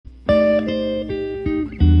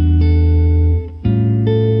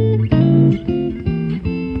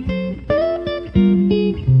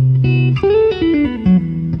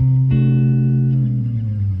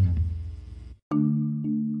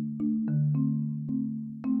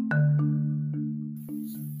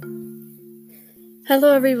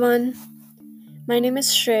Hello, everyone. My name is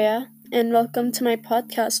Shreya, and welcome to my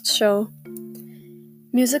podcast show.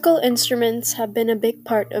 Musical instruments have been a big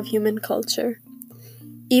part of human culture.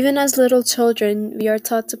 Even as little children, we are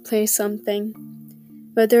taught to play something,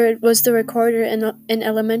 whether it was the recorder in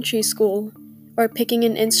elementary school or picking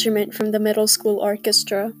an instrument from the middle school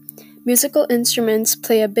orchestra. Musical instruments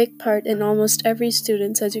play a big part in almost every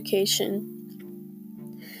student's education.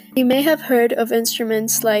 You may have heard of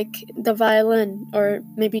instruments like the violin or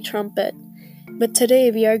maybe trumpet, but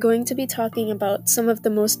today we are going to be talking about some of the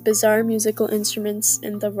most bizarre musical instruments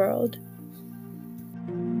in the world.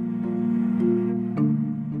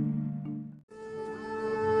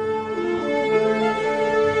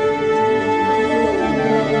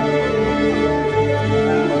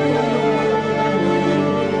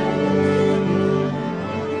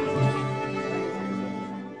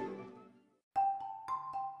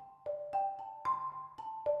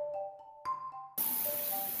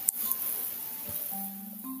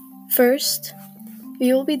 First,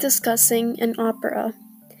 we will be discussing an opera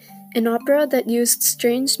that used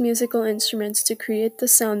strange musical instruments to create the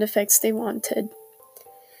sound effects they wanted.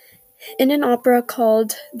 In an opera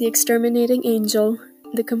called The Exterminating Angel,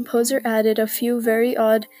 the composer added a few very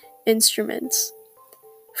odd instruments.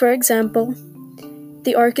 For example,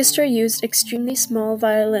 the orchestra used extremely small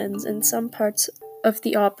violins in some parts of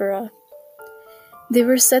the opera. They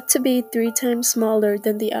were said to be 3 times smaller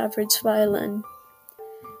than the average violin.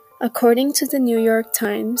 According to the New York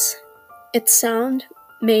Times, its sound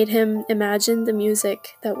made him imagine the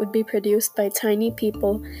music that would be produced by tiny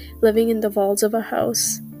people living in the walls of a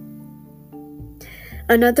house.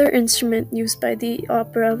 Another instrument used by the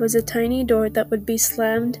opera was a tiny door that would be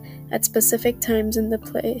slammed at specific times in the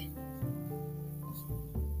play.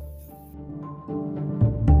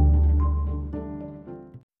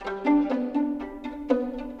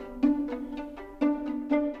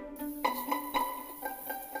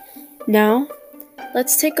 Now,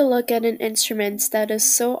 let's take a look at an instrument that is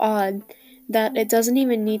so odd that it doesn't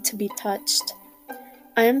even need to be touched.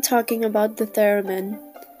 I am talking about the theremin.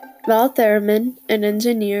 Val Theremin, an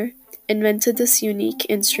engineer, invented this unique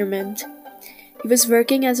instrument. He was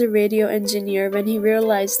working as a radio engineer when he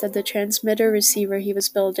realized that the transmitter receiver he was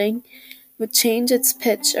building would change its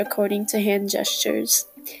pitch according to hand gestures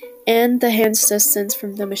and the hand's distance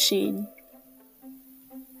from the machine.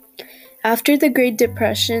 After the Great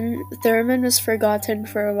Depression, theremin was forgotten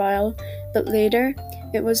for a while, but later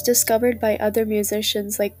it was discovered by other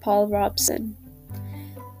musicians like Paul Robeson.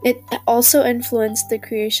 It also influenced the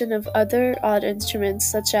creation of other odd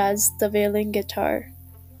instruments such as the wailing guitar.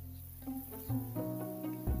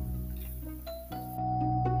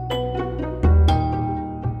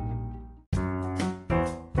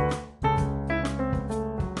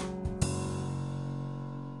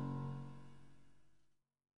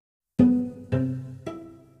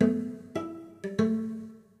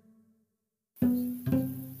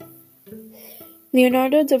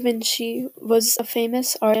 Leonardo da Vinci was a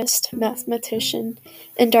famous artist, mathematician,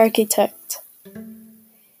 and architect.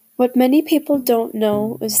 What many people don't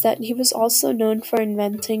know is that he was also known for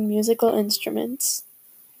inventing musical instruments.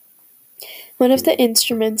 One of the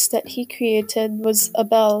instruments that he created was a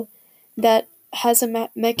bell that has a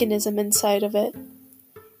mechanism inside of it.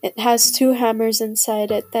 It has 2 hammers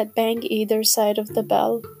inside it that bang either side of the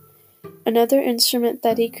bell. Another instrument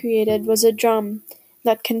that he created was a drum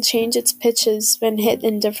that can change its pitches when hit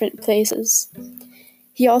in different places.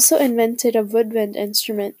 He also invented a woodwind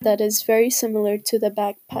instrument that is very similar to the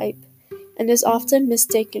bagpipe and is often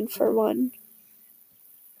mistaken for one.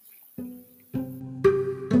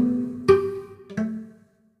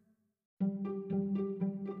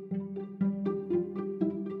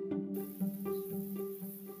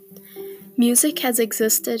 Music has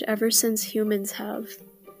existed ever since humans have.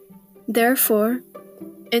 Therefore,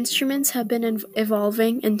 instruments have been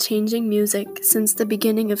evolving and changing music since the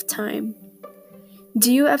beginning of time. Do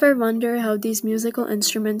you ever wonder how these musical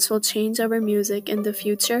instruments will change our music in the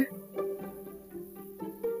future?